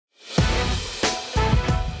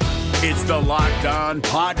It's the Locked On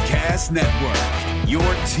Podcast Network, your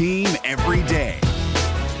team every day.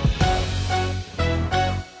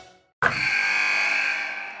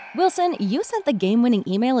 Wilson, you sent the game-winning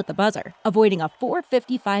email at the buzzer, avoiding a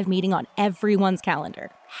 4:55 meeting on everyone's calendar.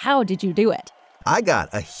 How did you do it? I got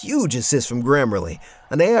a huge assist from Grammarly,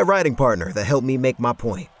 an AI writing partner that helped me make my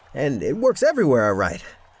point. And it works everywhere I write.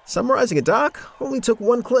 Summarizing a doc only took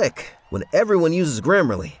one click. When everyone uses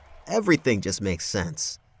Grammarly, everything just makes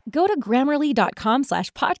sense. Go to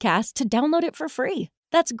Grammarly.com/podcast to download it for free.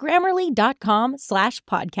 That's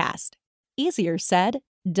Grammarly.com/podcast. Easier said,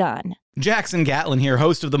 done. Jackson Gatlin here,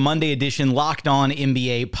 host of the Monday edition Locked On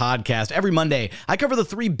NBA podcast. Every Monday, I cover the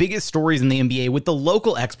three biggest stories in the NBA with the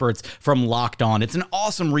local experts from Locked On. It's an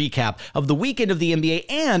awesome recap of the weekend of the NBA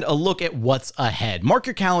and a look at what's ahead. Mark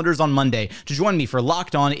your calendars on Monday to join me for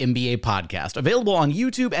Locked On NBA podcast, available on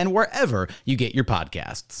YouTube and wherever you get your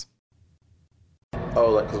podcasts.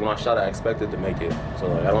 Because when I shot, I expected to make it.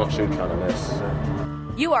 So, I don't shoot trying to miss.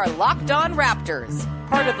 You are Locked On Raptors,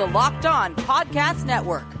 part of the Locked On Podcast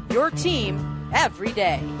Network, your team every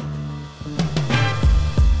day.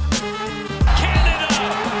 Canada,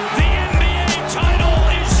 the NBA title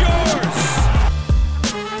is yours.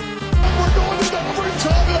 We're going to the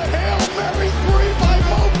overtime of the Hail Mary 3 by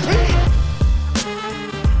Mo Pete.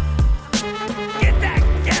 Get that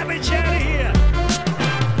garbage out of here.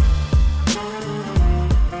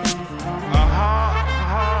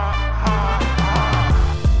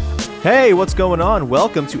 Hey, what's going on?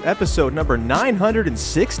 Welcome to episode number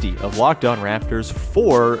 960 of Locked On Raptors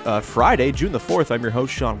for Friday, June the 4th. I'm your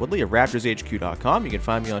host, Sean Woodley of RaptorsHQ.com. You can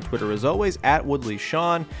find me on Twitter as always, at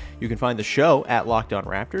WoodleySean. You can find the show at Locked On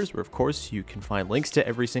Raptors, where of course you can find links to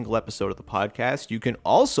every single episode of the podcast. You can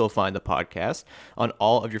also find the podcast on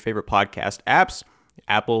all of your favorite podcast apps.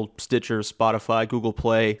 Apple, Stitcher, Spotify, Google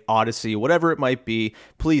Play, Odyssey, whatever it might be.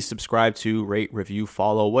 Please subscribe to, rate, review,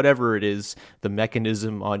 follow, whatever it is, the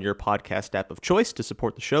mechanism on your podcast app of choice to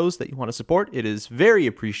support the shows that you want to support. It is very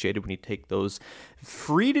appreciated when you take those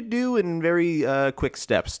free to do and very quick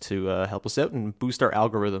steps to help us out and boost our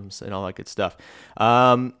algorithms and all that good stuff.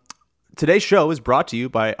 Today's show is brought to you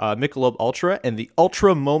by Michelob Ultra and the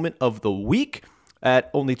Ultra Moment of the Week.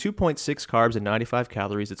 At only 2.6 carbs and 95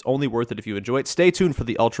 calories, it's only worth it if you enjoy it. Stay tuned for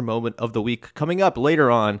the Ultra Moment of the Week coming up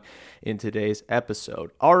later on in today's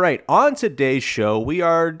episode. All right, on today's show, we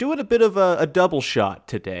are doing a bit of a double shot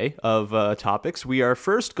today of topics. We are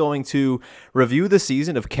first going to review the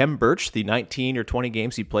season of Khem Birch, the 19 or 20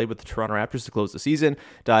 games he played with the Toronto Raptors to close the season,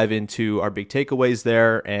 dive into our big takeaways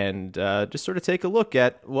there, and just sort of take a look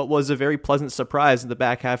at what was a very pleasant surprise in the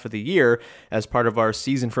back half of the year as part of our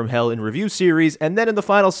Season from Hell in Review series. And then in the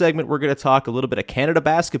final segment, we're going to talk a little bit of Canada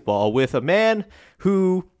basketball with a man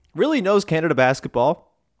who really knows Canada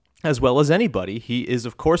basketball as well as anybody. He is,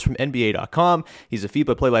 of course, from NBA.com. He's a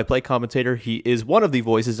FIBA play-by-play commentator. He is one of the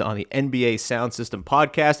voices on the NBA Sound System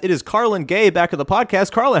podcast. It is Carlan Gay back on the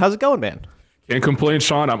podcast. Carlan, how's it going, man? Can't complain,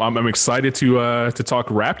 Sean. I'm excited to talk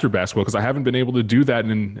Raptor basketball because I haven't been able to do that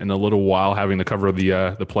in a little while, having to cover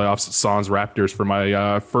the playoffs, Suns, Raptors for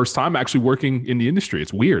my first time actually working in the industry.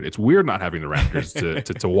 It's weird. It's weird not having the Raptors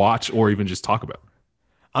to watch or even just talk about.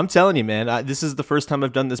 I'm telling you, man, this is the first time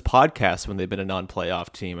I've done this podcast when they've been a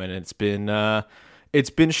non-playoff team, and it's been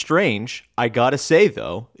strange. I gotta say,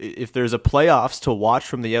 though, if there's a playoffs to watch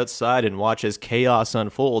from the outside and watch as chaos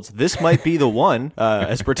unfolds, this might be the one,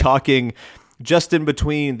 as we're talking just in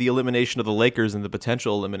between the elimination of the Lakers and the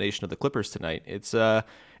potential elimination of the Clippers tonight.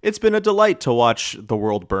 It's been a delight to watch the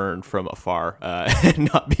world burn from afar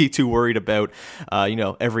and not be too worried about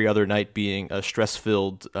every other night being a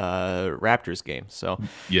stress-filled Raptors game. So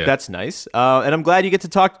yeah, that's nice. And I'm glad you get to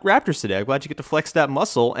talk Raptors today. I'm glad you get to flex that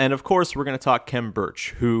muscle. And of course, we're going to talk Khem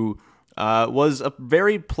Birch, who was a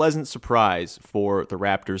very pleasant surprise for the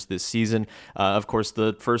Raptors this season. Of course,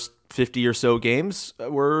 the first 50 or so games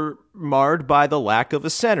were marred by the lack of a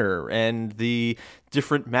center and the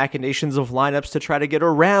different machinations of lineups to try to get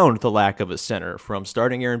around the lack of a center, from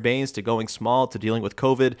starting Aaron Baines to going small to dealing with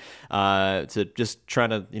COVID to just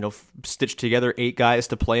trying to stitch together 8 guys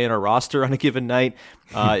to play in a roster on a given night.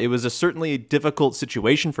 It was a certainly difficult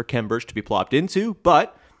situation for Khem Birch to be plopped into,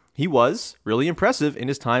 but he was really impressive in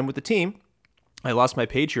his time with the team. I lost my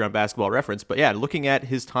page here on Basketball Reference, but yeah, looking at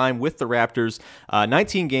his time with the Raptors,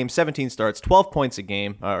 19 games, 17 starts, 12 points a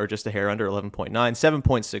game, or just a hair under, 11.9,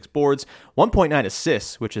 7.6 boards, 1.9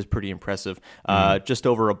 assists, which is pretty impressive, just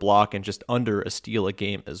over a block and just under a steal a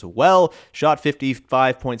game as well. Shot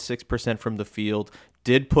 55.6% from the field,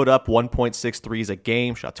 did put up 1.6 threes a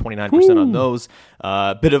game, shot 29% on those.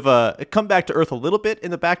 Bit of a come back to earth a little bit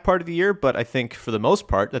in the back part of the year, but I think for the most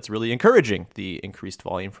part, that's really encouraging, the increased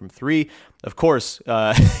volume from three. Of course,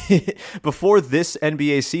 before this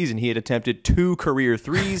NBA season, he had attempted 2 career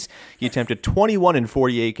threes. He attempted 21 in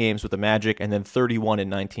 48 games with the Magic and then 31 in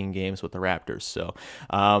 19 games with the Raptors. So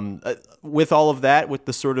with all of that, with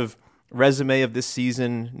the sort of resume of this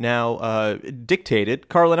season now dictated,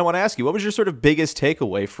 Carlan, I want to ask you, what was your sort of biggest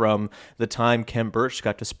takeaway from the time Khem Birch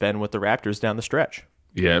got to spend with the Raptors down the stretch?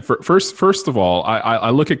 Yeah, first of all, I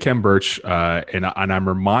look at Khem Birch and I'm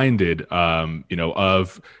reminded,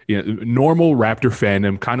 of normal Raptor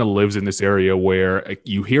fandom kind of lives in this area where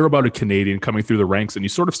you hear about a Canadian coming through the ranks and you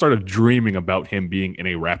sort of started dreaming about him being in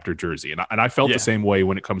a Raptor jersey. And I felt the same way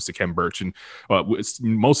when it comes to Khem Birch. And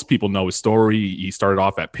most people know his story. He started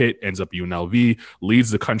off at Pitt, ends up UNLV,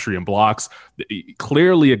 leads the country in blocks.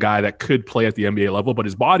 Clearly a guy that could play at the NBA level, but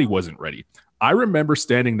his body wasn't ready. I remember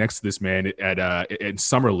standing next to this man in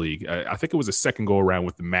Summer League. I think it was a second go around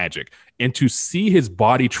with the Magic, and to see his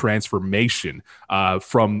body transformation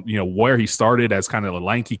from where he started as kind of a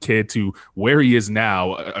lanky kid to where he is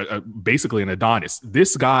now, basically an Adonis.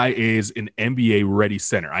 This guy is an NBA ready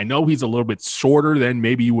center. I know he's a little bit shorter than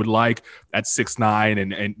maybe you would like at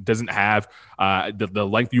 6'9" and doesn't have the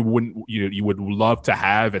length you would love to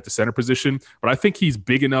have at the center position, but I think he's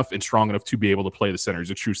big enough and strong enough to be able to play the center.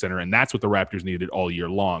 He's a true center, and that's what the Raptors needed all year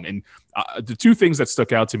long. And the two things that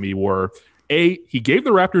stuck out to me were, he gave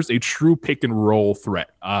the Raptors a true pick and roll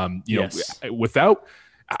threat. I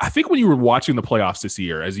think when you were watching the playoffs this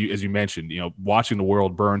year, as you mentioned, watching the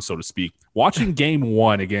world burn, so to speak, watching game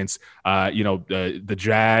 1 against the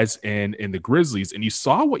Jazz and the Grizzlies, and you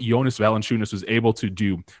saw what Jonas Valanciunas was able to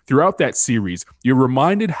do throughout that series, you're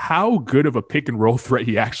reminded how good of a pick and roll threat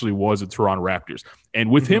he actually was at Toronto Raptors. And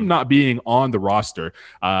with him not being on the roster,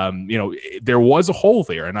 there was a hole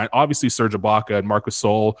there. And obviously Serge Ibaka and Marc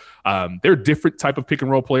Gasol, they're different type of pick and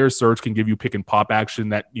roll players. Serge can give you pick and pop action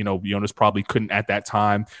that, Jonas probably couldn't at that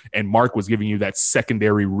time. And Marc was giving you that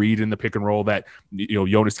secondary read in the pick and roll that,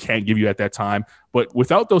 Jonas can't give you at that time. But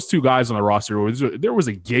without those two guys on the roster, there was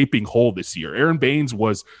a gaping hole this year. Aaron Baines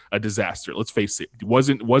was a disaster. Let's face it. He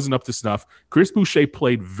wasn't up to snuff. Chris Boucher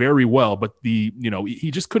played very well, but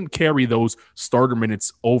he just couldn't carry those starter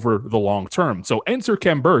minutes over the long term. So enter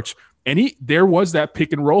Khem Birch, and there was that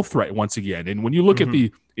pick and roll threat once again. And when you look at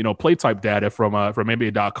the play type data from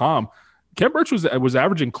NBA.com, Khem Birch was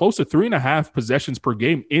averaging close to 3.5 possessions per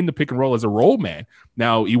game in the pick and roll as a roll man.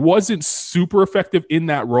 Now, he wasn't super effective in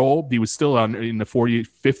that role. He was still in the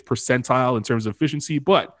 45th percentile in terms of efficiency.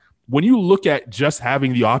 But when you look at just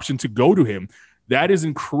having the option to go to him, that is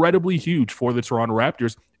incredibly huge for the Toronto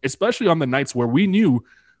Raptors, especially on the nights where we knew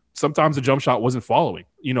sometimes the jump shot wasn't falling.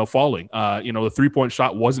 The three-point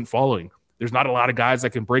shot wasn't falling. There's not a lot of guys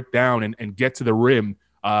that can break down and get to the rim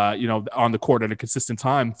on the court at a consistent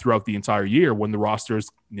time throughout the entire year when the rosters,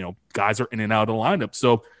 guys are in and out of the lineup.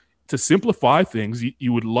 So to simplify things,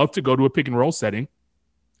 you would love to go to a pick and roll setting,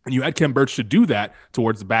 and you had Khem Birch to do that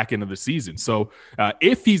towards the back end of the season. So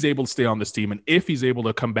if he's able to stay on this team and if he's able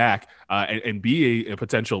to come back and be a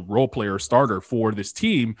potential role player or starter for this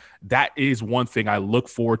team, that is one thing I look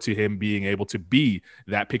forward to him being able to be,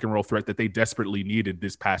 that pick and roll threat that they desperately needed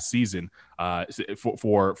this past season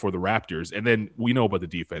for the Raptors. And then we know about the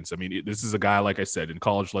defense. I mean, this is a guy, like I said, in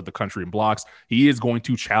college, led the country in blocks. He is going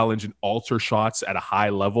to challenge and alter shots at a high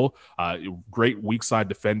level. Great weak side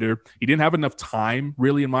defender. He didn't have enough time,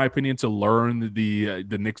 really, in my opinion, to learn the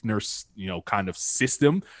Nick Nurse, kind of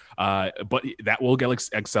system. But that will get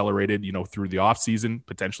accelerated, through the offseason.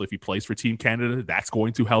 Potentially, if he plays for Team Canada, that's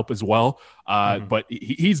going to help as well. But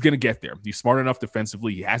he's going to get there. He's smart enough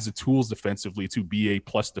defensively. He has the tools defensively to be a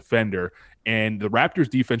plus defender. And the Raptors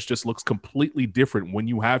defense just looks completely different when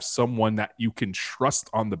you have someone that you can trust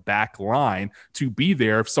on the back line to be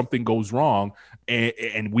there if something goes wrong.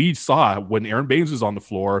 And we saw when Aaron Baines was on the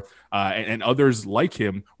floor and others like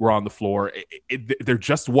him were on the floor, there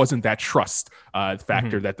just wasn't that trust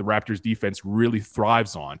factor that the Raptors defense really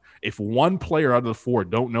thrives on. If one player out of the four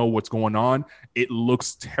don't know what's going on, it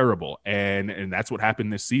looks terrible. And that's what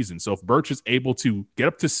happened this season. So if Birch is able to get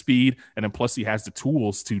up to speed, and then plus he has the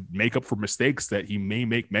tools to make up for mistakes that he may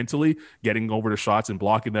make mentally, getting over the shots and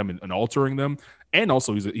blocking them and altering them. And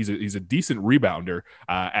also he's a decent rebounder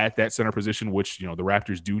at that center position, which, the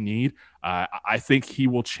Raptors do need. I think he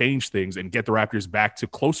will change things and get the Raptors back to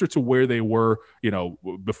closer to where they were,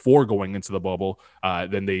 before going into the bubble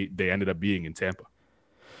than they ended up being in Tampa.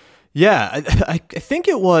 Yeah, I think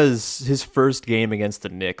it was his first game against the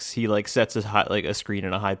Knicks. He sets a screen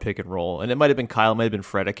in a high pick and roll, and it might have been Kyle, it might have been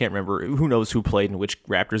Fred. I can't remember. Who knows who played in which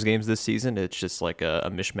Raptors games this season? It's just like a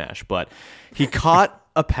mishmash. But he caught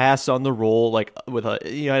a pass on the roll, with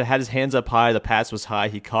it had his hands up high. The pass was high.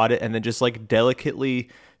 He caught it and then just delicately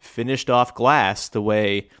finished off glass the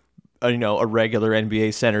way a regular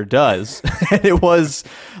NBA center does. And it was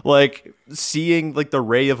seeing the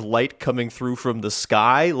ray of light coming through from the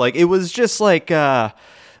sky. It was just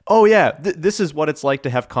oh yeah, this is what it's like to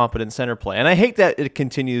have competent center play. And I hate that it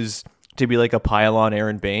continues to be a pile on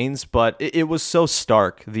Aaron Baines, but it was so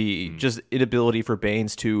stark, the just inability for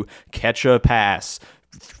Baines to catch a pass,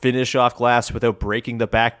 finish off glass without breaking the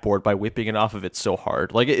backboard by whipping it off of it so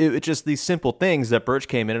hard. It just these simple things that Birch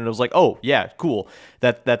came in and it was oh yeah, cool.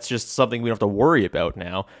 That's just something we don't have to worry about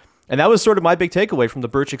now. And that was sort of my big takeaway from the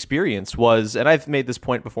Birch experience was, and I've made this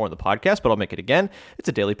point before in the podcast, but I'll make it again. It's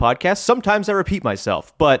a daily podcast. Sometimes I repeat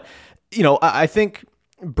myself, but I think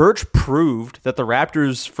Birch proved that the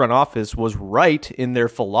Raptors front office was right in their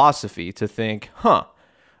philosophy to think,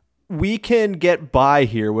 we can get by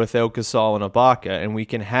here without Gasol and Ibaka, and we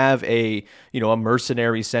can have a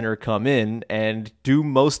mercenary center come in and do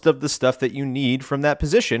most of the stuff that you need from that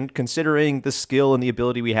position, considering the skill and the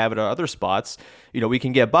ability we have at other spots. We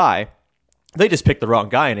can get by. They just picked the wrong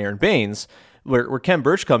guy in Aaron Baines, where Khem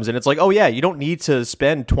Birch comes in. It's oh yeah, you don't need to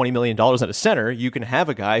spend $20 million at a center. You can have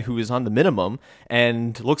a guy who is on the minimum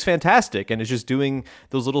and looks fantastic and is just doing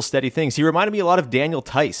those little steady things. He reminded me a lot of Daniel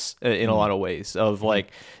Tice in a lot of ways, of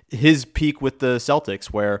his peak with the Celtics,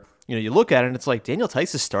 where you look at it and it's Daniel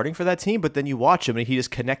Tice is starting for that team, but then you watch him and he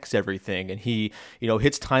just connects everything and he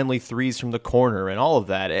hits timely threes from the corner and all of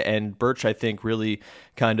that. And Birch, I think, really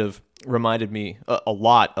kind of reminded me a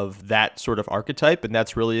lot of that sort of archetype, and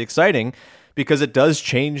that's really exciting, because it does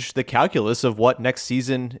change the calculus of what next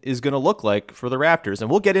season is going to look like for the Raptors. And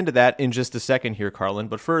we'll get into that in just a second here, Carlan.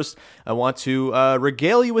 But first, I want to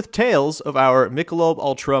regale you with tales of our Michelob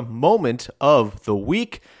Ultra moment of the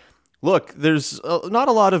week. Look, there's not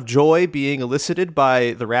a lot of joy being elicited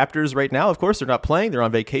by the Raptors right now. Of course, they're not playing. They're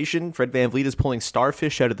on vacation. Fred VanVleet is pulling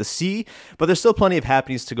starfish out of the sea. But there's still plenty of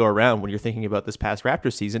happenings to go around when you're thinking about this past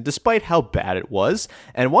Raptors season, despite how bad it was.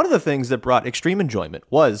 And one of the things that brought extreme enjoyment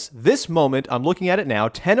was this moment. I'm looking at it now,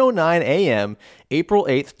 10:09 a.m., April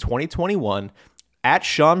 8th, 2021. At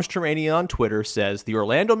Shams Charania on Twitter says, the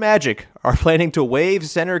Orlando Magic are planning to waive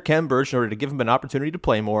center Khem Birch in order to give him an opportunity to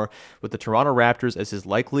play more, with the Toronto Raptors as his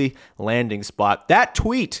likely landing spot. That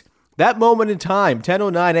tweet, that moment in time,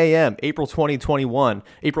 10:09 a.m., April 8,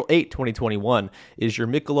 2021, is your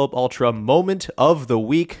Michelob Ultra moment of the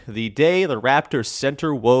week, the day the Raptors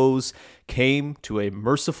center woes came to a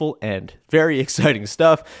merciful end. Very exciting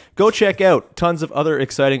stuff. Go check out tons of other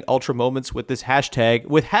exciting Ultra moments with this hashtag,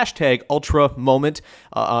 Ultra Moment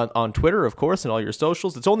on Twitter, of course, and all your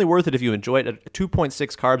socials. It's only worth it if you enjoy it at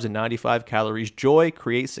 2.6 carbs and 95 calories. Joy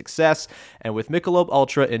creates success. And with Michelob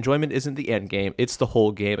Ultra, enjoyment isn't the end game, it's the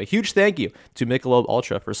whole game. A huge thank you to Michelob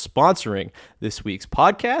Ultra for sponsoring this week's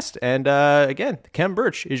podcast. And again, Khem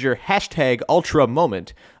Birch is your hashtag Ultra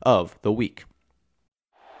Moment of the week.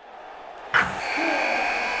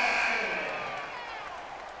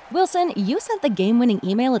 Wilson, you sent the game-winning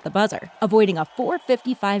email at the buzzer, avoiding a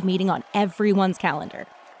 4:55 meeting on everyone's calendar.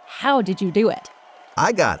 How did you do it?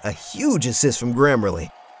 I got a huge assist from Grammarly,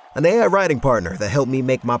 an AI writing partner that helped me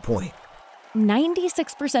make my point.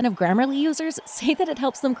 96% of Grammarly users say that it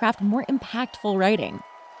helps them craft more impactful writing.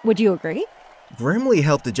 Would you agree? Grammarly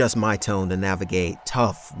helped adjust my tone to navigate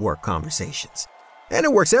tough work conversations. And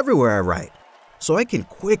it works everywhere I write, so I can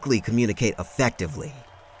quickly communicate effectively.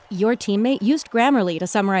 Your teammate used Grammarly to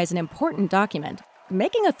summarize an important document,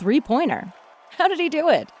 making a 3-pointer. How did he do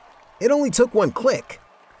it? It only took one click.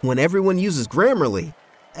 When everyone uses Grammarly,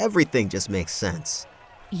 everything just makes sense.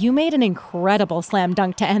 You made an incredible slam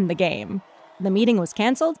dunk to end the game. The meeting was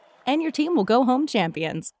canceled, and your team will go home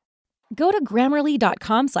champions. Go to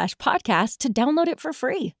Grammarly.com/podcast to download it for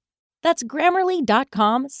free. That's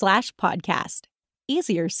Grammarly.com/podcast.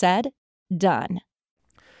 Easier said, done.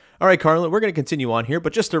 All right, Carlan, we're going to continue on here,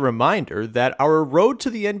 but just a reminder that our road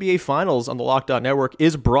to the NBA Finals on the Locked On Network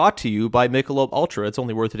is brought to you by Michelob Ultra. It's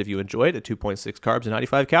only worth it if you enjoy it at 2.6 carbs and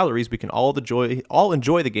 95 calories. We can all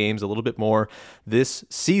enjoy the games a little bit more this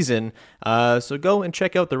season. So go and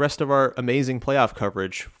check out the rest of our amazing playoff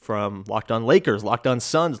coverage from Locked On Lakers, Locked On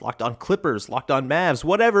Suns, Locked On Clippers, Locked On Mavs,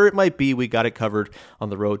 whatever it might be. We got it covered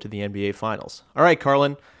on the road to the NBA Finals. All right,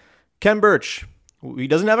 Carlan, Khem Birch. He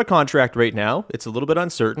doesn't have a contract right now. It's a little bit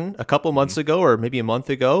uncertain. A couple months ago, or maybe a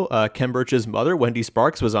month ago, Khem Birch's mother, Wendy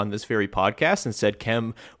Sparks, was on this very podcast and said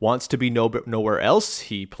Khem wants to be nowhere else.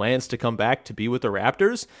 He plans to come back to be with the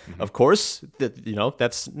Raptors. Of course,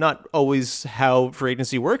 that's not always how free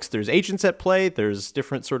agency works. There's agents at play. There's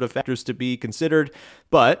different sort of factors to be considered.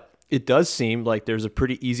 But it does seem like there's a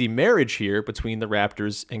pretty easy marriage here between the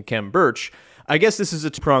Raptors and Khem Birch. I guess this is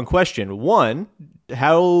a two-pronged question. One,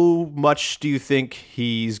 how much do you think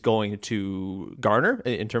he's going to garner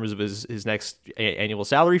in terms of his next annual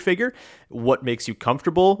salary figure? What makes you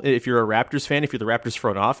comfortable if you're a Raptors fan, if you're the Raptors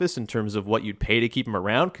front office, in terms of what you'd pay to keep him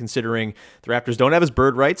around, considering the Raptors don't have his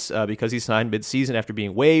bird rights because he signed mid-season after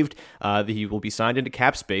being waived. He will be signed into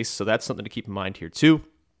cap space, so that's something to keep in mind here too.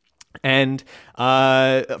 And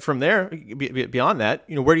from there, beyond that,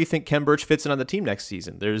 where do you think Khem Birch fits in on the team next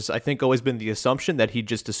season? There's, I think, always been the assumption that he'd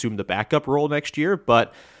just assume the backup role next year,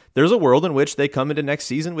 but there's a world in which they come into next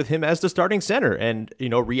season with him as the starting center and,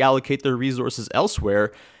 reallocate their resources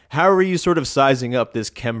elsewhere. How are you sort of sizing up this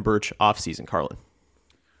Khem Birch offseason, Carlan?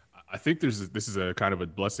 I think this is a kind of a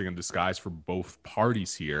blessing in disguise for both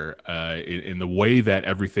parties here, in the way that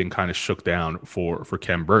everything kind of shook down for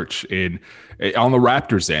Khem Birch. On the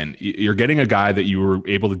Raptors end, you're getting a guy that you were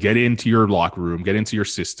able to get into your locker room, get into your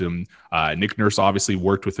system. Nick Nurse obviously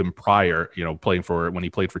worked with him prior, when he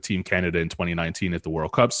played for Team Canada in 2019 at the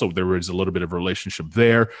World Cup. So there was a little bit of a relationship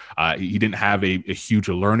there. He didn't have a huge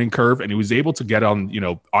learning curve, and he was able to get on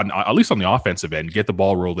at least on the offensive end, get the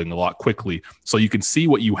ball rolling a lot quickly. So you can see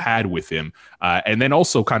what you had with him, and then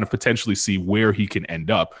also kind of potentially see where he can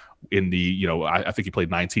end up in the, I think he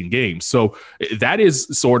played 19 games. So that is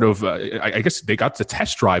sort of, I guess they got to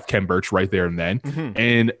test drive Khem Birch right there and then.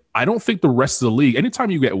 And I don't think the rest of the league,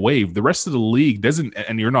 anytime you get waived, the rest of the league doesn't,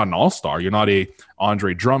 and you're not an all-star, you're not a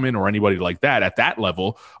Andre Drummond or anybody like that at that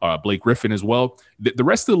level, Blake Griffin as well. The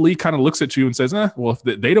rest of the league kind of looks at you and says, well, if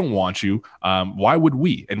they don't want you, why would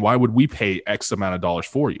we? And why would we pay X amount of dollars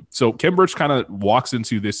for you? So Khem Birch kind of walks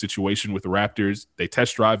into this situation with the Raptors. They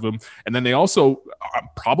test drive him. And then they also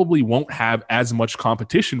probably won't have as much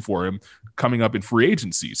competition for him coming up in free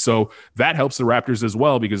agency. So that helps the Raptors as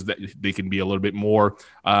well, because they can be a little bit more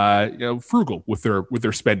frugal with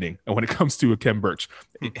their spending. And when it comes to a Khem Birch,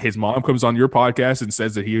 his mom comes on your podcast and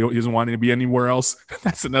says that he doesn't want to be anywhere else.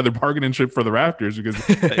 That's another bargaining chip for the Raptors,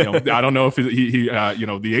 because I don't know if he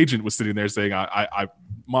the agent was sitting there saying, I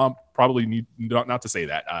Mom, probably need not to say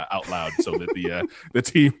that out loud, so that the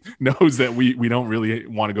team knows that we don't really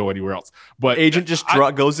want to go anywhere else. But agent just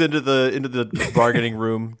goes into the bargaining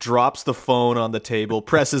room, drops the phone on the table,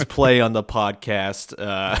 presses play on the podcast.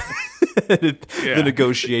 The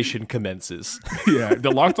negotiation commences. Yeah,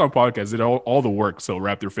 the Locked On podcast did all the work. So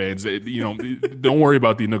Raptor fans, don't worry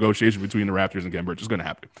about the negotiation between the Raptors and Khem Birch. It's going to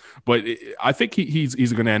happen. But I think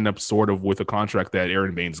he's going to end up sort of with a contract that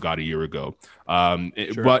Aaron Baines got a year ago.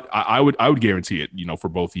 Sure. But I would guarantee it, for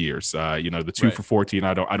both years. The 2 for 14,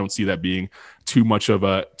 I don't see that being too much of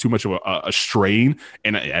a strain,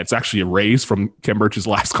 and it's actually a raise from Khem Birch's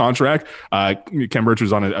last contract. Khem Birch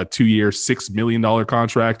was on a 2-year, $6 million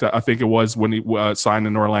contract, I think it was, when he signed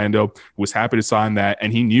in Orlando. Was happy to sign that,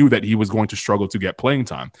 and he knew that he was going to struggle to get playing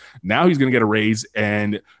time. Now he's going to get a raise,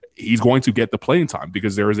 and he's going to get the playing time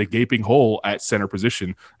because there is a gaping hole at center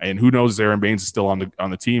position, and who knows, Aaron Baines is still on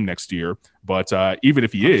the team next year. But even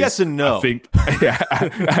if he is, yes and no. I think,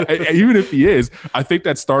 even if he is, I think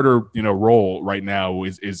that starter role right now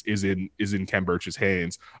is in Khem Birch's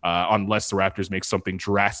hands, unless the Raptors make something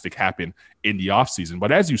drastic happen in the offseason.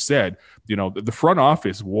 But as you said, the front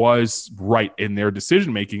office was right in their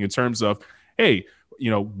decision making in terms of, hey,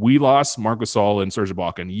 we lost Marc Gasol and Serge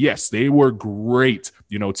Ibaka, and yes, they were great,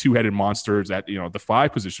 two-headed monsters at, the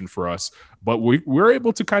 5 position for us, but we're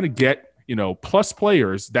able to kind of get, plus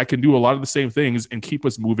players that can do a lot of the same things and keep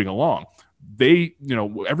us moving along. They,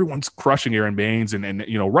 everyone's crushing Aaron Baines and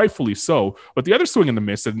rightfully so, but the other swing in the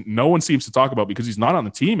mist that no one seems to talk about because he's not on the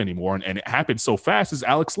team anymore and it happened so fast is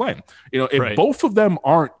Alex Len. If both of them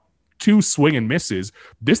aren't 2 swing and misses,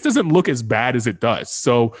 this doesn't look as bad as it does.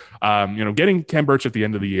 So, getting Khem Birch at the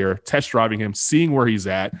end of the year, test driving him, seeing where he's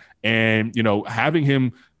at, and, having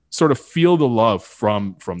him sort of feel the love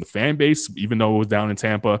from the fan base, even though it was down in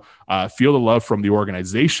Tampa, feel the love from the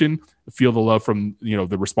organization, feel the love from,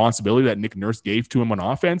 the responsibility that Nick Nurse gave to him on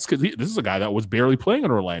offense. Because this is a guy that was barely playing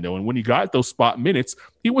in Orlando. And when he got those spot minutes,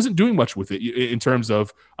 he wasn't doing much with it in terms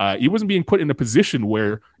of he wasn't being put in a position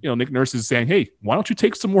where, Nick Nurse is saying, hey, why don't you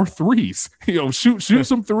take some more threes? Shoot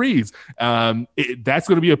some threes. That's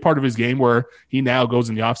going to be a part of his game where he now goes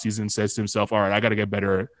in the offseason and says to himself, all right, I got to get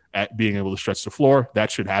better at being able to stretch the floor.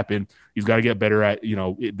 That should happen. He's got to get better at,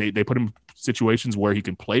 they put him situations where he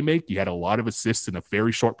can play make. He had a lot of assists in a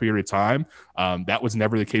very short period of time. That was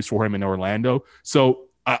never the case for him in Orlando. So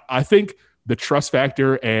I think the trust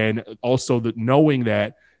factor and also the knowing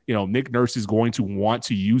that, Nick Nurse is going to want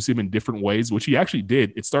to use him in different ways, which he actually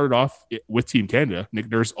did. It started off with Team Canada.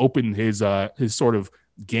 Nick Nurse opened his sort of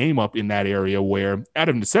game up in that area where, out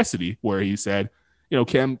of necessity, where he said,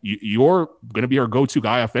 Khem, you're going to be our go-to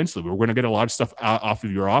guy offensively. We're going to get a lot of stuff off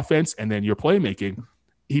of your offense and then your playmaking.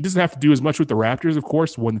 He doesn't have to do as much with the Raptors, of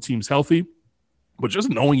course, when the team's healthy, but just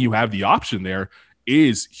knowing you have the option there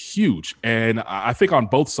is huge. And I think on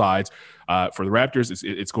both sides, for the Raptors,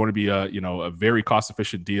 it's going to be a very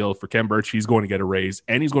cost-efficient deal. For Khem Birch, he's going to get a raise,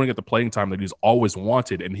 and he's going to get the playing time that he's always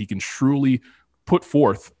wanted, and he can truly put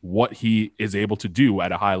forth what he is able to do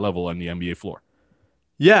at a high level on the NBA floor.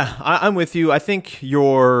 Yeah, I'm with you. I think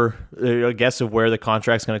your guess of where the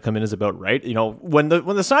contract's going to come in is about right. When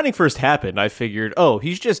the signing first happened, I figured,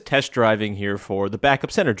 he's just test driving here for the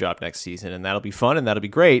backup center job next season, and that'll be fun and that'll be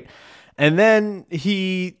great. And then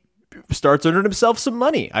he starts earning himself some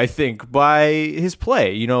money, I think, by his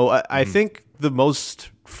play. I think the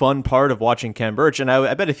most fun part of watching Khem Birch, and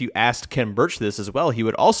I bet if you asked Khem Birch this as well, he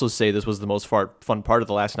would also say this was the most fun part of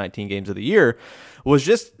the last 19 games of the year, was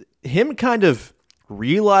just him kind of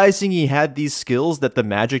realizing he had these skills that the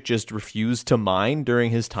Magic just refused to mine during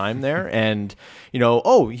his time there. And,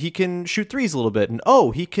 he can shoot threes a little bit, and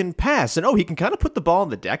he can pass, and he can kind of put the ball on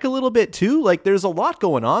the deck a little bit too. Like, there's a lot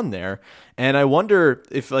going on there. And I wonder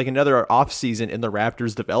if another offseason in the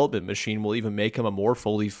Raptors development machine will even make him a more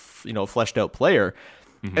fully, fleshed out player.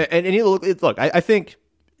 Mm-hmm. And look, I think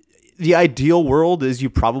the ideal world is you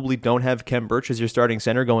probably don't have Khem Birch as your starting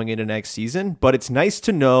center going into next season, but it's nice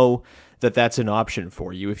to know that that's an option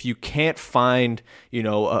for you. If you can't find,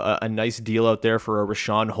 a nice deal out there for a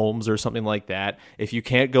Rashawn Holmes or something like that, if you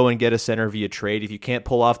can't go and get a center via trade, if you can't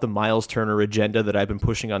pull off the Miles Turner agenda that I've been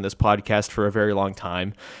pushing on this podcast for a very long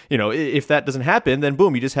time, if that doesn't happen, then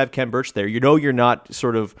boom, you just have Khem Birch there. You're not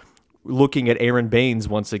sort of looking at Aaron Baines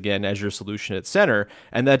once again as your solution at center,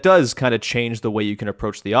 and that does kind of change the way you can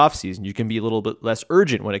approach the offseason. You can be a little bit less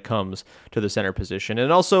urgent when it comes to the center position.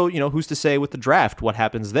 And also, who's to say with the draft what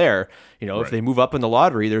happens there? Right. If they move up in the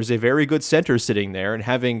lottery, there's a very good center sitting there, and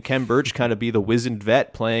having Khem Birch kind of be the wizened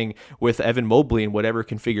vet playing with Evan Mobley in whatever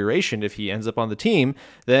configuration, if he ends up on the team,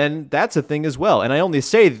 then that's a thing as well. And I only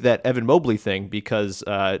say that Evan Mobley thing because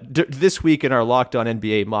this week in our Locked On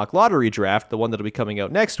NBA mock lottery draft, the one that'll be coming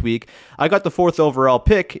out next week, I got the 4th overall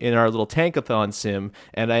pick in our little tankathon sim,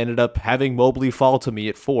 and I ended up having Mobley fall to me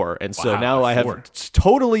at 4. And so now I have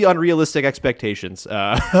totally unrealistic expectations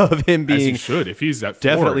of him being, as he should, if he's at 4,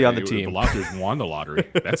 definitely on the team. The Lockers won the lottery.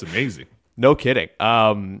 That's amazing. No kidding.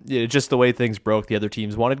 Just the way things broke, the other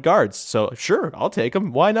teams wanted guards. So sure, I'll take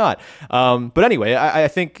them. Why not? But anyway, I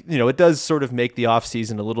think, it does sort of make the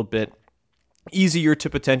offseason a little bit easier to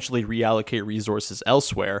potentially reallocate resources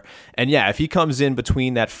elsewhere. And yeah, if he comes in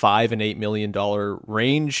between that $5 and $8 million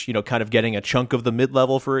range, kind of getting a chunk of the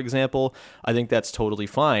mid-level, for example, I think that's totally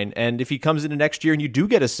fine. And if he comes into next year and you do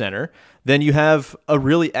get a center, then you have a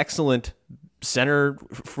really excellent center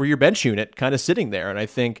for your bench unit kind of sitting there. And I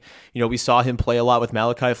think, we saw him play a lot with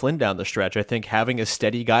Malachi Flynn down the stretch. I think having a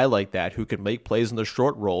steady guy like that who can make plays in the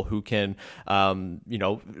short roll, who can,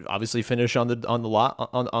 obviously finish on the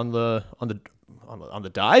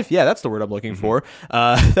dive. Yeah, that's the word I'm looking for.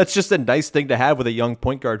 That's just a nice thing to have with a young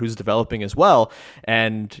point guard who's developing as well.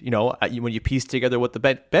 And, when you piece together what the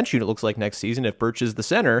bench unit looks like next season, if Birch is the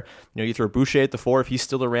center, you throw Boucher at the 4 if he's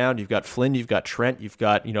still around. You've got Flynn, you've got Trent, you've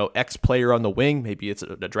got, X player on the wing. Maybe it's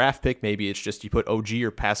a draft pick. Maybe it's just you put OG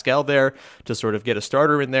or Pascal there to sort of get a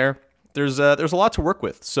starter in there. There's a lot to work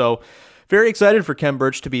with. So very excited for Khem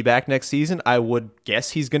Birch to be back next season. I would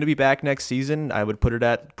guess he's going to be back next season. I would put it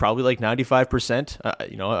at probably like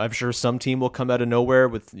 95%. I'm sure some team will come out of nowhere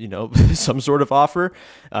with, some sort of offer.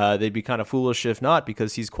 They'd be kind of foolish if not,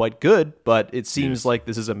 because he's quite good. But it seems like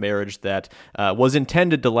this is a marriage that was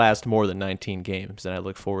intended to last more than 19 games. And I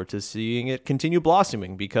look forward to seeing it continue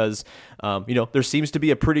blossoming because, there seems to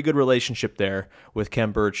be a pretty good relationship there with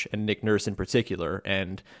Khem Birch and Nick Nurse in particular.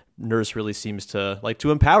 And Nurse really seems to like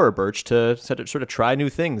to empower Birch to sort of try new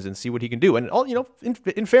things and see what he can do. And all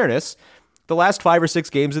in fairness, the last 5 or 6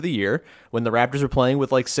 games of the year, when the Raptors were playing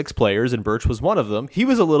with like 6 players and Birch was one of them, he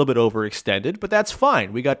was a little bit overextended, but that's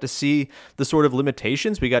fine. We got to see the sort of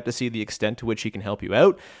limitations. We got to see the extent to which he can help you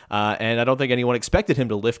out. And I don't think anyone expected him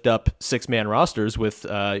to lift up 6-man rosters with,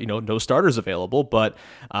 no starters available. But,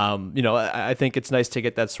 I think it's nice to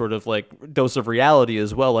get that sort of like dose of reality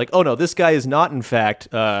as well. Like, oh no, this guy is not in fact,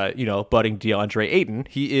 budding DeAndre Ayton.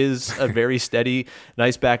 He is a very steady,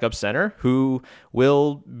 nice backup center who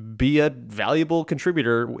will be a valuable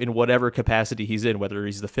contributor in whatever capacity he's in, whether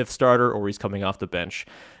he's the 5th starter or he's coming off the bench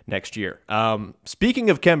next year. Speaking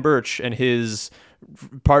of Khem Birch and his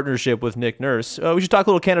partnership with Nick Nurse, we should talk a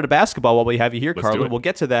little Canada basketball while we have you here, Carlan. We'll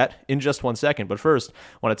get to that in just one second. But first,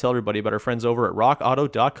 I want to tell everybody about our friends over at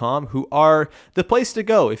rockauto.com, who are the place to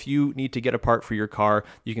go if you need to get a part for your car.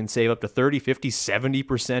 You can save up to 30, 50,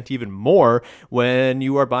 70%, even more when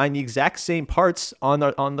you are buying the exact same parts on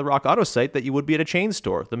the Rock Auto site that you would be at a chain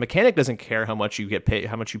store. The mechanic doesn't care how much you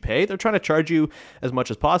pay. They're trying to charge you as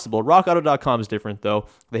much as possible. rockauto.com is different, though.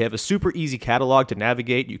 They have a super easy catalog to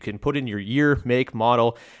navigate. You can put in your year, make,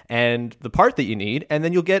 model, and the part that you need, and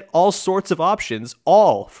then you'll get all sorts of options,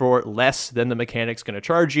 all for less than the mechanic's going to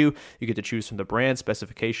charge you. You get to choose from the brand,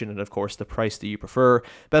 specification, and of course the price that you prefer.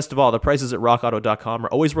 Best of all, the prices at rockauto.com are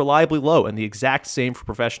always reliably low and the exact same for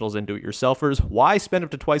professionals and do-it-yourselfers. Why spend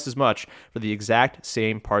up to twice as much for the exact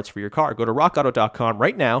same parts for your car? Go to rockauto.com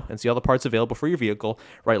right now and see all the parts available for your vehicle.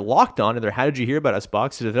 Right, Locked On in their How Did You Hear About Us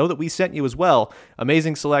box to know that we sent you as well.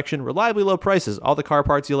 Amazing selection, reliably low prices, all the car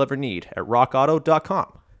parts you'll ever need at rockauto.com.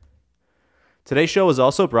 Today's show is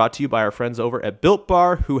also brought to you by our friends over at Built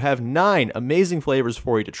Bar, who have 9 amazing flavors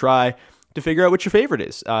for you to try to figure out what your favorite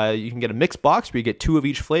is. You can get a mixed box where you get 2 of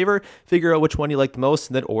each flavor, figure out which one you like the most,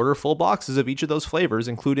 and then order full boxes of each of those flavors,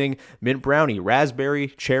 including mint brownie, raspberry,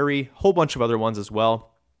 cherry, whole bunch of other ones as well.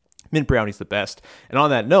 Mint brownie's the best. And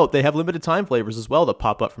on that note, they have limited time flavors as well that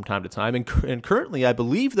pop up from time to time. And currently, I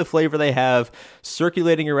believe the flavor they have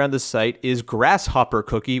circulating around the site is grasshopper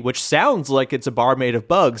cookie, which sounds like it's a bar made of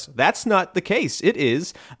bugs. That's not the case. It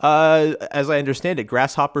is, as I understand it,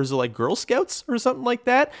 grasshoppers are like Girl Scouts or something like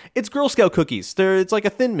that. It's Girl Scout cookies. It's like a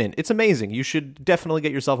Thin Mint. It's amazing. You should definitely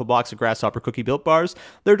get yourself a box of grasshopper cookie Built Bars.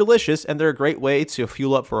 They're delicious, and they're a great way to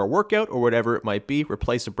fuel up for a workout or whatever it might be.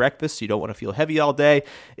 Replace a breakfast so you don't want to feel heavy all day.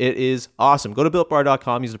 It is awesome. Go to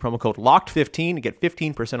BuiltBar.com, use the promo code LOCKED15 to get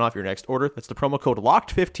 15% off your next order. That's the promo code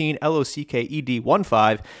LOCKED15,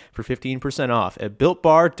 LOCKED15 for 15% off at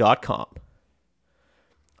BuiltBar.com.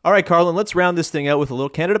 All right, Carlan, let's round this thing out with a little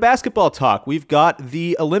Canada basketball talk. We've got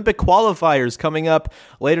the Olympic qualifiers coming up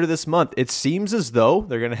later this month. It seems as though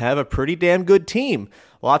they're going to have a pretty damn good team.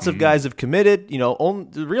 Lots of guys have committed.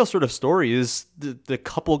 The real sort of story is the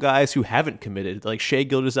couple guys who haven't committed, like Shai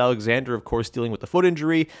Gilgeous-Alexander, of course, dealing with the foot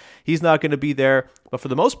injury. He's not going to be there. But for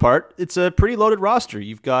the most part, it's a pretty loaded roster.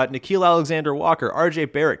 You've got Nickeil Alexander-Walker,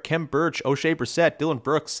 RJ Barrett, Khem Birch, O'Shea Brissett, Dillon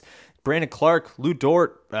Brooks, Brandon Clark, Lou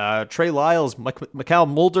Dort, Trey Lyles, Mikal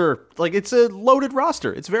Mulder. Like, it's a loaded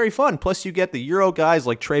roster. It's very fun. Plus, you get the Euro guys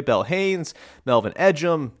like Trey Bell-Haynes, Melvin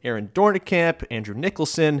Edgem, Aaron Dornicamp, Andrew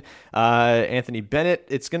Nicholson, Anthony Bennett.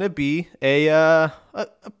 It's going to be a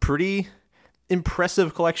pretty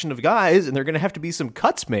impressive collection of guys, and there are going to have to be some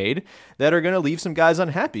cuts made that are going to leave some guys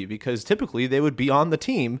unhappy because typically they would be on the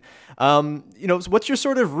team. What's your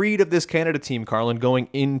sort of read of this Canada team, Carlan, going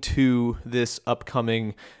into this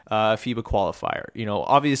upcoming FIBA qualifier?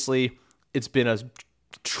 Obviously it's been a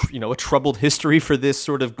troubled history for this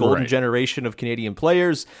sort of golden generation of Canadian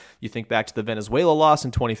players. You think back to the Venezuela loss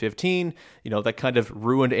in 2015, that kind of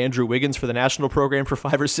ruined Andrew Wiggins for the national program for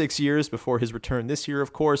 5 or 6 years before his return this year,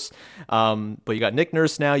 of course. But you got Nick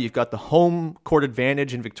Nurse now. You've got the home court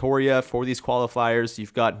advantage in Victoria for these qualifiers.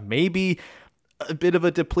 You've got maybe a bit of a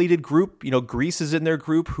depleted group. Greece is in their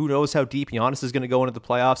group. Who knows how deep Giannis is going to go into the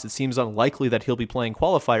playoffs? It seems unlikely that he'll be playing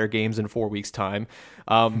qualifier games in 4 weeks' time.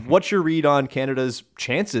 What's your read on Canada's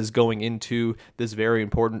chances going into this very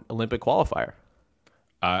important Olympic qualifier?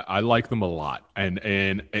 I like them a lot, and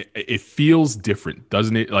it feels different,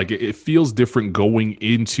 doesn't it? Like it feels different going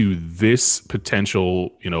into this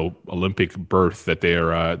potential, Olympic berth that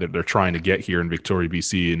they're trying to get here in Victoria,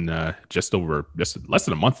 BC, in just less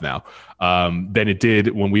than a month now, than it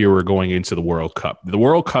did when we were going into the World Cup. The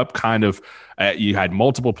World Cup kind of you had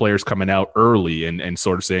multiple players coming out early and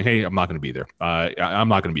sort of saying, "Hey, I'm not going to be there. I'm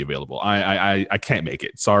not going to be available. I can't make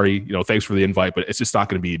it. Sorry, thanks for the invite, but it's just not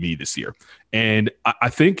going to be me this year." And I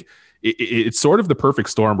think it's sort of the perfect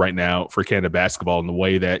storm right now for Canada basketball in the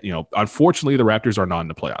way that, unfortunately the Raptors are not in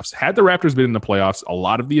the playoffs. Had the Raptors been in the playoffs, a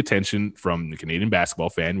lot of the attention from the Canadian basketball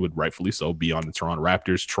fan would rightfully so be on the Toronto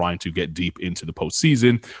Raptors trying to get deep into the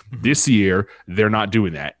postseason. This year, they're not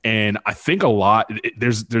doing that. And I think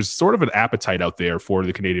there's sort of an appetite out there for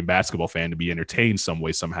the Canadian basketball fan to be entertained some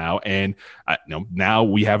way, somehow. And now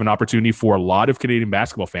we have an opportunity for a lot of Canadian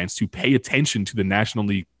basketball fans to pay attention to the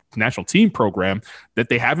national team program that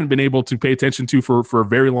they haven't been able to pay attention to for a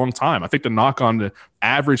very long time. I think the knock on the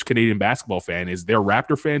average Canadian basketball fan is they're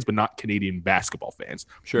Raptor fans, but not Canadian basketball fans.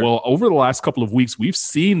 Sure. Well, over the last couple of weeks, we've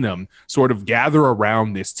seen them sort of gather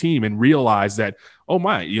around this team and realize that, oh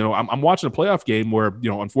my, I'm watching a playoff game where,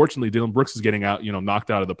 unfortunately Dylan Brooks is getting out, knocked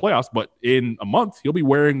out of the playoffs, but in a month he'll be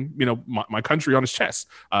wearing, my country on his chest.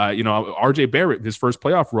 RJ Barrett, his first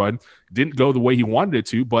playoff run didn't go the way he wanted it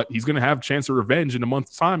to, but he's going to have a chance of revenge in a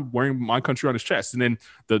month's time wearing my country on his chest. And then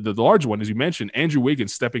the large one, as you mentioned, Andrew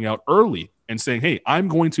Wiggins stepping out early and saying, hey, I'm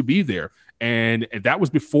going to be there. And that was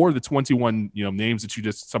before the 21, names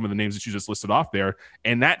that some of the names that you just listed off there.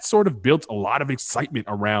 And that sort of built a lot of excitement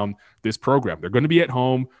around this program. They're going to be at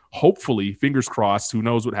home. Hopefully, fingers crossed, who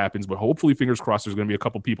knows what happens, but hopefully, fingers crossed, there's going to be a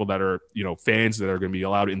couple people that are, fans that are going to be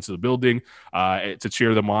allowed into the building to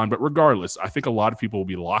cheer them on. But regardless, I think a lot of people will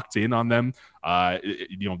be locked in on them.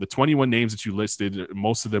 The 21 names that you listed,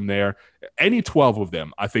 most of them there, any 12 of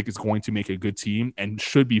them, I think is going to make a good team and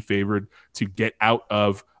should be favored to get out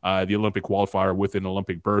of the Olympic qualifier with an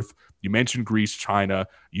Olympic berth. You mentioned Greece, China,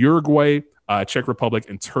 Uruguay, Czech Republic,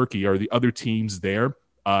 and Turkey are the other teams there.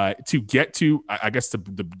 To get to, I guess,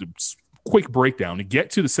 the quick breakdown, to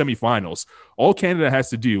get to the semifinals, all Canada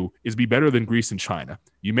has to do is be better than Greece and China.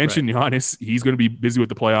 You mentioned Giannis. He's going to be busy with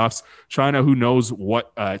the playoffs. China, who knows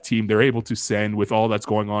what team they're able to send with all that's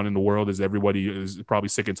going on in the world, as everybody is probably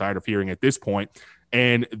sick and tired of hearing at this point.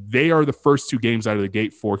 And they are the first two games out of the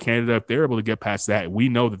gate for Canada. If they're able to get past that, we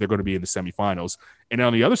know that they're going to be in the semifinals. And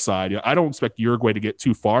on the other side, I don't expect Uruguay to get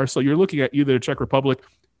too far. So you're looking at either the Czech Republic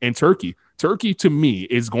and Turkey. Turkey, to me,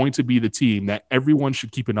 is going to be the team that everyone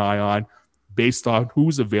should keep an eye on based on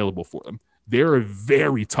who's available for them. They're a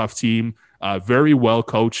very tough team, very well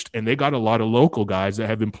coached, and they got a lot of local guys that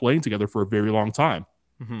have been playing together for a very long time.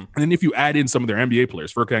 And then if you add in some of their NBA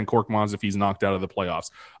players, Furkan Korkmaz, if he's knocked out of the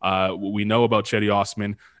playoffs, we know about Cedi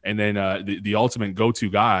Osman, and then the ultimate go-to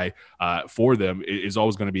guy for them is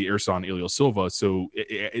always going to be Ersan Ilyasova. So,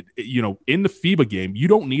 in the FIBA game, you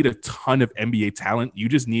don't need a ton of NBA talent. You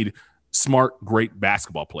just need smart, great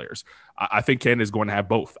basketball players. I think Canada is going to have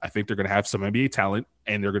both. I think they're going to have some NBA talent,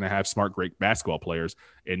 and they're going to have smart, great basketball players.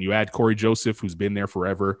 And you add Corey Joseph, who's been there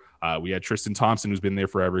forever. We had Tristan Thompson, who's been there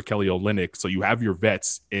forever, Kelly Olynyk. So you have your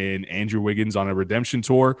vets in Andrew Wiggins on a redemption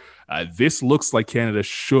tour. This looks like Canada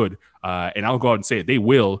should, and I'll go out and say it, they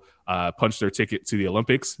will punch their ticket to the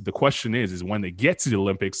Olympics. The question is when they get to the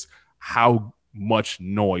Olympics, how much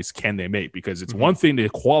noise can they make? Because it's one thing to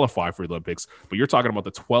qualify for the Olympics, but you're talking about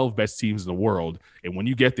the 12 best teams in the world. And when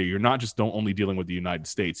you get there, you're not just only dealing with the United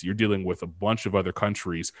States, you're dealing with a bunch of other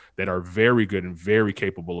countries that are very good and very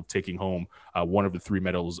capable of taking home one of the three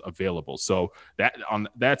medals available. So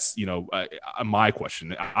that's my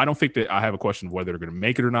question. I don't think that I have a question of whether they're going to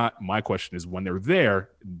make it or not. My question is when they're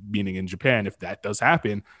there, meaning in Japan, if that does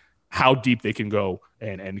happen, how deep they can go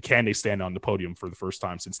and can they stand on the podium for the first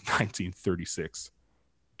time since 1936?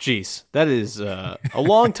 Jeez, that is a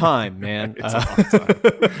long time, man. It's a long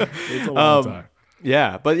time. It's a long time.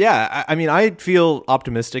 Yeah, but yeah, I mean, I feel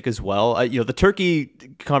optimistic as well. The Turkey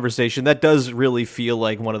conversation, that does really feel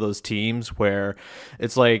like one of those teams where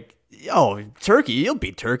it's like, oh, Turkey, you'll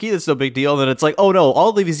beat Turkey. That's no big deal. And then it's like, oh no, all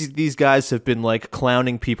of these guys have been like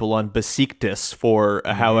clowning people on Besiktas for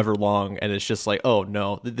however long, and it's just like, oh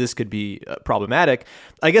no, this could be problematic.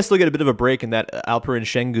 I guess they'll get a bit of a break in that Alperen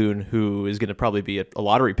Şengün, who is going to probably be a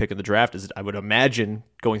lottery pick in the draft, is I would imagine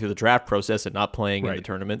going through the draft process and not playing in the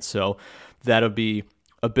tournament. So that'll be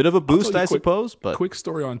a bit of a boost, I suppose. But quick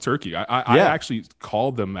story on Turkey. I actually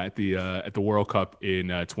called them at the World Cup in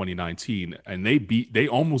 2019, and they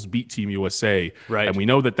almost beat Team USA. Right. And we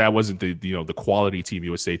know that wasn't the quality Team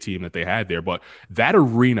USA team that they had there, but that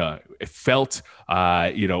arena, it felt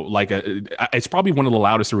like it's probably one of the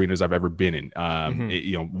loudest arenas I've ever been in.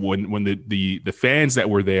 When the fans that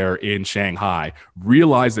were there in Shanghai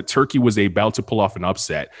realized that Turkey was about to pull off an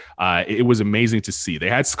upset, it was amazing to see. They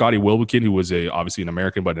had Scotty Wilbekin, who was obviously an American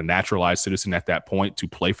American, but a naturalized citizen at that point to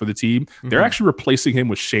play for the team. They're actually replacing him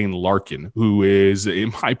with Shane Larkin, who is,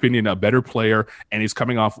 in my opinion, a better player, and he's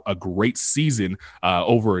coming off a great season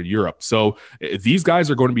over in Europe. So these guys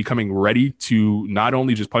are going to be coming ready to not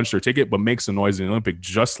only just punch their ticket, but make some noise in the Olympic,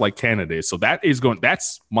 just like Canada is. So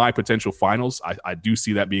that's my potential finals. I do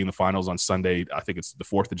see that being the finals on Sunday. I think it's the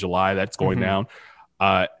 4th of July that's going down.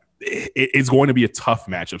 It's going to be a tough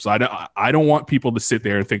matchup. So I don't want people to sit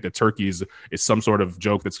there and think that Turkey is some sort of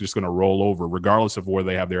joke that's just going to roll over, regardless of where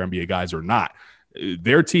they have their NBA guys or not.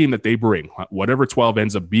 Their team that they bring, whatever 12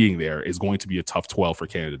 ends up being there, is going to be a tough 12 for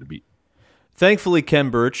Canada to beat. Thankfully,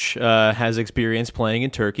 Khem Birch has experience playing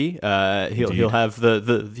in Turkey. He'll have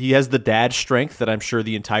he has the dad strength that I'm sure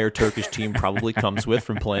the entire Turkish team probably comes with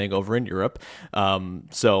from playing over in Europe.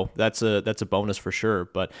 So that's a bonus for sure.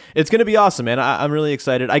 But it's going to be awesome, man. I'm really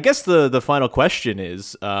excited. I guess the final question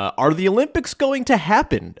is: are the Olympics going to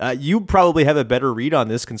happen? You probably have a better read on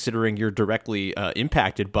this, considering you're directly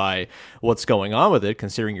impacted by what's going on with it,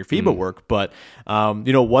 considering your FIBA work. But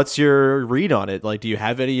what's your read on it? Like, do you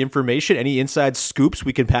have any information? Any inside scoops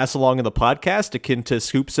we can pass along in the podcast, akin to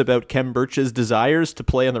scoops about Khem Birch's desires to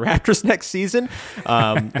play on the Raptors next season?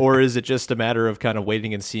 Or is it just a matter of kind of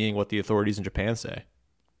waiting and seeing what the authorities in Japan say?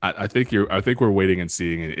 I think we're waiting and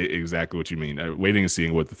seeing exactly what you mean. Waiting and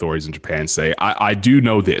seeing what the authorities in Japan say. I do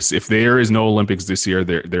know this: if there is no Olympics this year,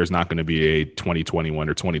 there's not going to be a 2021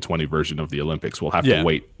 or 2020 version of the Olympics. We'll have to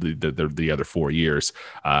wait the other 4 years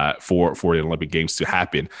for the Olympic Games to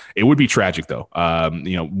happen. It would be tragic, though.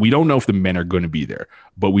 We don't know if the men are going to be there,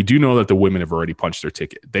 but we do know that the women have already punched their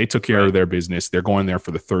ticket. They took care of their business. They're going there for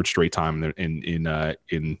the 3rd straight time in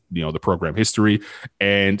the program history,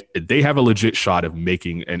 and they have a legit shot of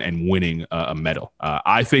making and winning a medal.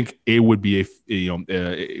 I think it would be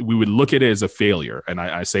we would look at it as a failure, and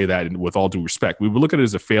I say that with all due respect. We would look at it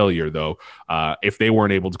as a failure, though, if they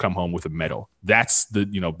weren't able to come home with a medal. That's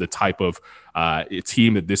the type of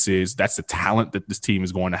team that this is. That's the talent that this team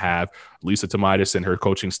is going to have. Lisa Tomaitis and her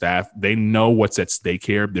coaching staff, they know what's at stake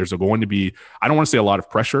here. There's going to be, I don't want to say a lot of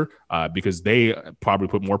pressure, because they probably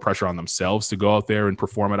put more pressure on themselves to go out there and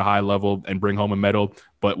perform at a high level and bring home a medal.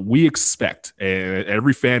 But we expect, and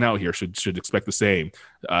every fan out here should expect the same,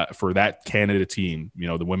 for that Canada team,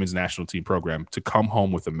 the women's national team program, to come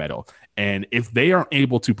home with a medal. And if they aren't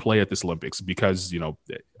able to play at this Olympics because,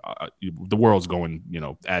 the world's going,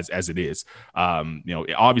 as it is,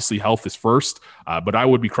 obviously health is first, but I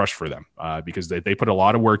would be crushed for them because they put a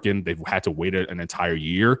lot of work in. They've had to wait an entire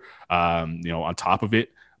year, on top of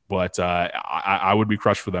it. But I would be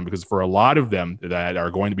crushed for them, because for a lot of them that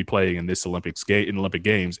are going to be playing in this Olympic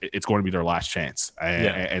Games, it's going to be their last chance,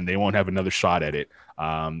 and they won't have another shot at it.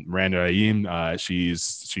 Miranda Ayeem,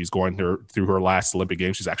 she's going through her last Olympic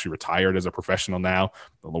Games. She's actually retired as a professional now.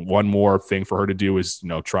 One more thing for her to do is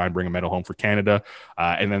try and bring a medal home for Canada,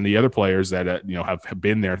 and then the other players that have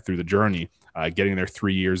been there through the journey. Getting their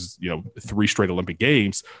 3 years, 3 straight Olympic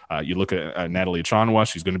Games. You look at Natalie Achonwa;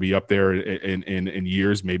 she's going to be up there in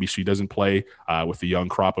years. Maybe she doesn't play with the young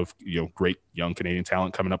crop of great young Canadian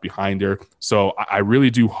talent coming up behind her. So I really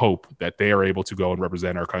do hope that they are able to go and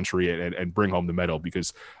represent our country and bring home the medal,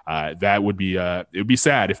 because that would be it would be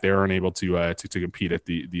sad if they aren't able to compete at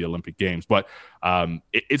the Olympic Games. But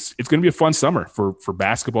it's going to be a fun summer for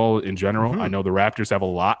basketball in general. I know the Raptors have a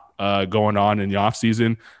lot going on in the off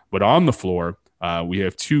season. But on the floor, we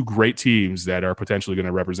have 2 great teams that are potentially going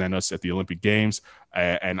to represent us at the Olympic Games.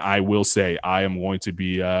 And I will say I am going to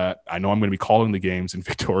be I know I'm going to be calling the games in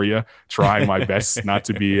Victoria, trying my best not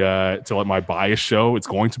to be to let my bias show. It's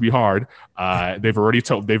going to be hard. I've gotten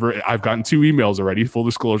 2 emails already, full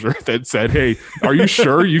disclosure, that said, "Hey, are you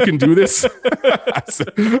sure you can do this?"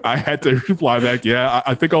 I had to reply back, "Yeah,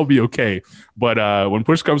 I think I'll be okay." But when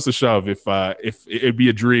push comes to shove, if it'd be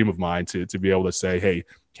a dream of mine to be able to say, "Hey,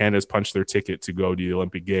 Canada's punched their ticket to go to the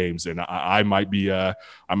Olympic Games," and I might be an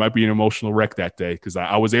emotional wreck that day, because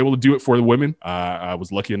I was able to do it for the women. I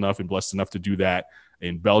was lucky enough and blessed enough to do that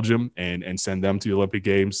in Belgium and send them to the Olympic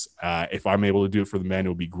Games. If I'm able to do it for the men, it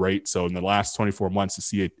would be great. So in the last 24 months, to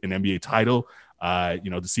see an NBA title,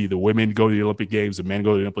 to see the women go to the Olympic Games, the men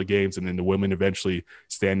go to the Olympic Games, and then the women eventually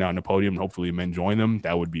stand on the podium and hopefully men join them,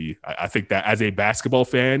 that would be, I think that as a basketball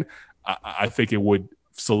fan, I think it would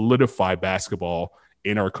solidify basketball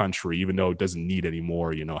in our country, even though it doesn't need any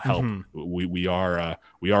more, help. We are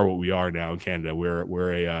what we are now in Canada.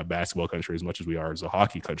 We're a basketball country as much as we are as a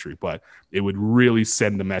hockey country, but it would really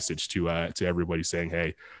send the message to everybody saying,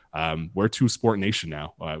 "Hey, we're 2-sport nation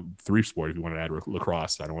now, 3-sport if you want to add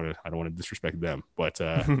lacrosse. I don't want to disrespect them, but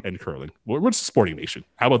and curling. We're just a sporting nation.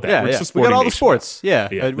 How about that? Yeah, we're just we got all the sports. Yeah,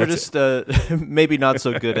 we're just maybe not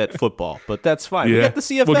so good at football, but that's fine. We got the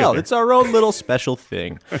CFL. It's our own little special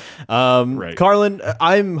thing. Right. Carlan,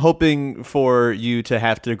 I'm hoping for you to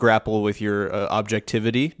have to grapple with your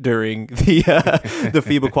objectivity during the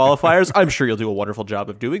FIBA qualifiers. I'm sure you'll do a wonderful job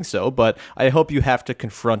of doing so, but I hope you have to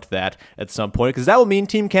confront that at some point, because that will mean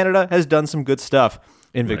Team Canada has done some good stuff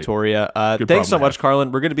in Victoria. Thanks so much,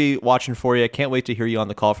 Carlan. We're going to be watching for you. I can't wait to hear you on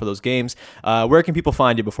the call for those games. Where can people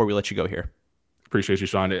find you before we let you go here? Appreciate you,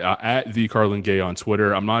 Sean. At the Carlan Gay on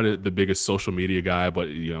Twitter. I'm not the biggest social media guy, but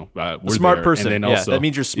we're smart there. person. And then also, that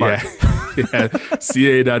means you're smart.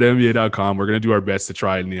 ca.nba.com. We're going to do our best to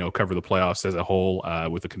try and cover the playoffs as a whole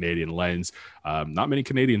with a Canadian lens. Not many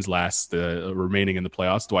Canadians last remaining in the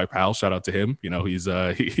playoffs. Dwight Powell, shout out to him. He's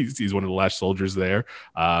one of the last soldiers there.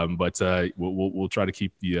 But we'll try to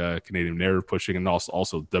keep the Canadian narrative pushing, and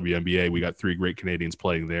also WNBA. We got 3 great Canadians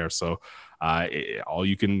playing there, so. All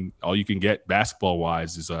you can get basketball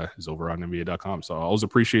wise is over on NBA.com. So I always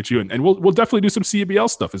appreciate you, and we'll definitely do some CBL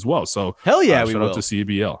stuff as well. So hell yeah, we shout will. out to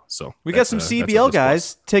CBL. So we got some CBL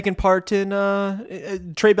guys taking part in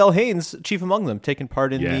Trey Bell Haynes, chief among them, taking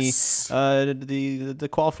part in the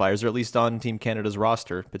qualifiers, or at least on Team Canada's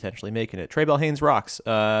roster, potentially making it. Trey Bell Haynes rocks,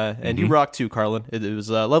 and you rock too, Carlan. It was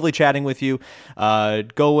lovely chatting with you.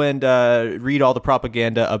 Go and read all the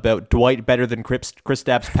propaganda about Dwight better than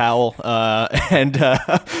Kristaps Powell. And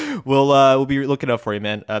we'll be looking up for you,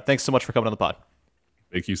 man. Thanks so much for coming on the pod.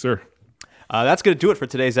 Thank you, sir. That's going to do it for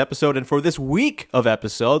today's episode and for this week of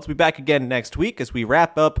episodes. We'll be back again next week as we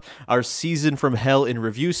wrap up our Season from Hell in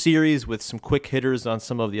Review series with some quick hitters on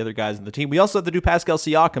some of the other guys in the team. We also have to do Pascal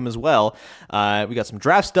Siakam as well. We got some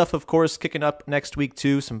draft stuff, of course, kicking up next week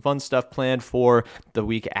too. Some fun stuff planned for the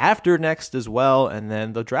week after next as well. And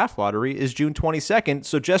then the draft lottery is June 22nd.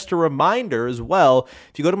 So just a reminder as well,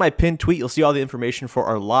 if you go to my pinned tweet, you'll see all the information for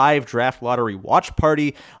our live draft lottery watch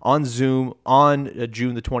party on Zoom on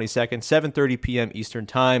June the 22nd, 7:30 p.m. Eastern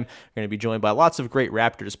Time. We're going to be joined by lots of great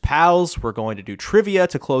Raptors pals. We're going to do trivia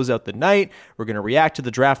to close out the night. We're going to react to the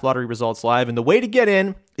draft lottery results live. And the way to get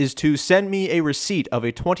in is to send me a receipt of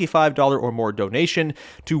a $25 or more donation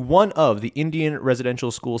to one of the Indian Residential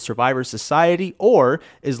School Survivors Society or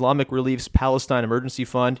Islamic Relief's Palestine Emergency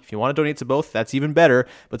Fund. If you want to donate to both, that's even better.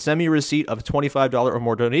 But send me a receipt of a $25 or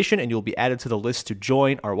more donation, and you'll be added to the list to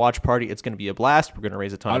join our watch party. It's going to be a blast. We're going to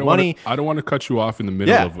raise a ton of money. I don't want to cut you off in the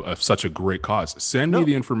middle of such a great cause. Send me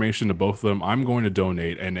the information to both of them. I'm going to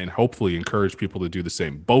donate and hopefully encourage people to do the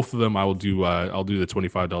same. Both of them, I'll do the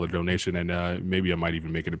 $25 donation, and maybe I might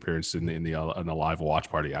even make an appearance in the live watch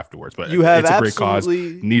party afterwards. But it's a great cause.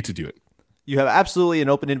 Need to do it. You have absolutely an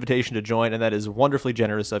open invitation to join, and that is wonderfully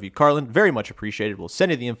generous of you, Carlan. Very much appreciated. We'll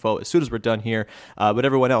send you the info as soon as we're done here. But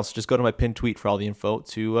everyone else, just go to my pinned tweet for all the info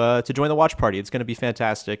to join the watch party. It's going to be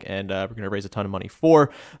fantastic, and we're going to raise a ton of money for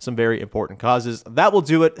some very important causes. That will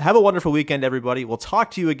do it. Have a wonderful weekend, everybody. We'll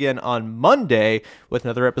talk to you again on Monday with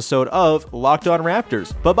another episode of Locked On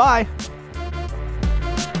Raptors. Bye-bye.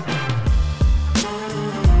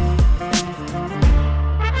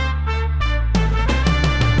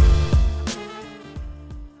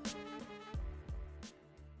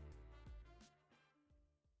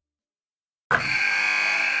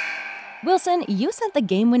 Wilson, you sent the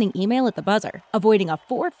game-winning email at the buzzer, avoiding a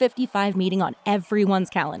 4:55 meeting on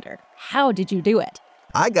everyone's calendar. How did you do it?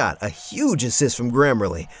 I got a huge assist from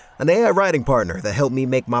Grammarly, an AI writing partner that helped me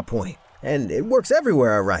make my point. And it works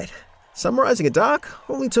everywhere I write. Summarizing a doc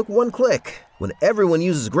only took one click. When everyone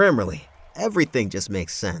uses Grammarly, everything just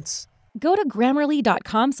makes sense. Go to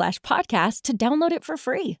Grammarly.com/podcast to download it for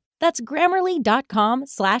free. That's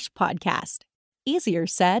Grammarly.com/podcast. Easier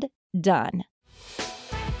said, done.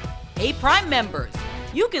 Hey, Prime members,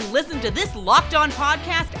 you can listen to this Locked On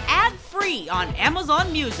podcast ad-free on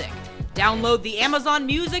Amazon Music. Download the Amazon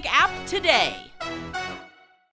Music app today.